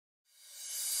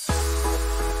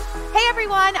Hey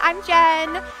everyone, I'm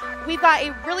Jen. We've got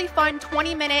a really fun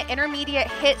 20-minute intermediate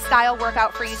HIIT style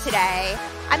workout for you today.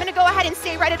 I'm gonna go ahead and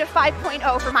stay right at a 5.0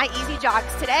 for my easy jogs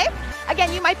today.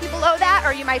 Again, you might be below that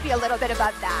or you might be a little bit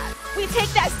above that. We take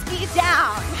that speed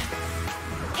down.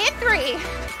 In 3,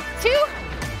 2,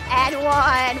 and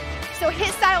 1. So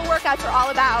HIIT style workouts are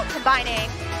all about combining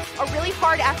a really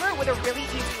hard effort with a really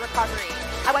easy recovery.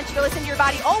 I want you to listen to your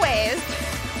body always.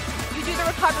 You do the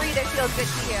recovery that feels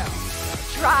good to you.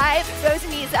 Drive those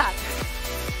knees up.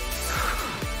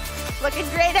 Looking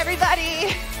great,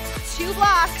 everybody. 2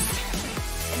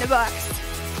 blocks in the books.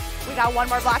 We got 1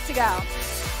 more block to go.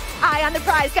 Eye on the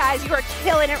prize, guys. You are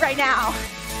killing it right now.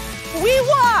 We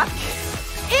walk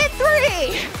in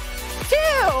 3, 2,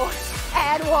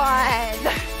 and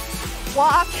 1.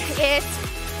 Walk it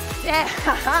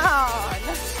down.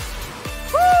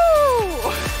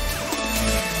 Woo!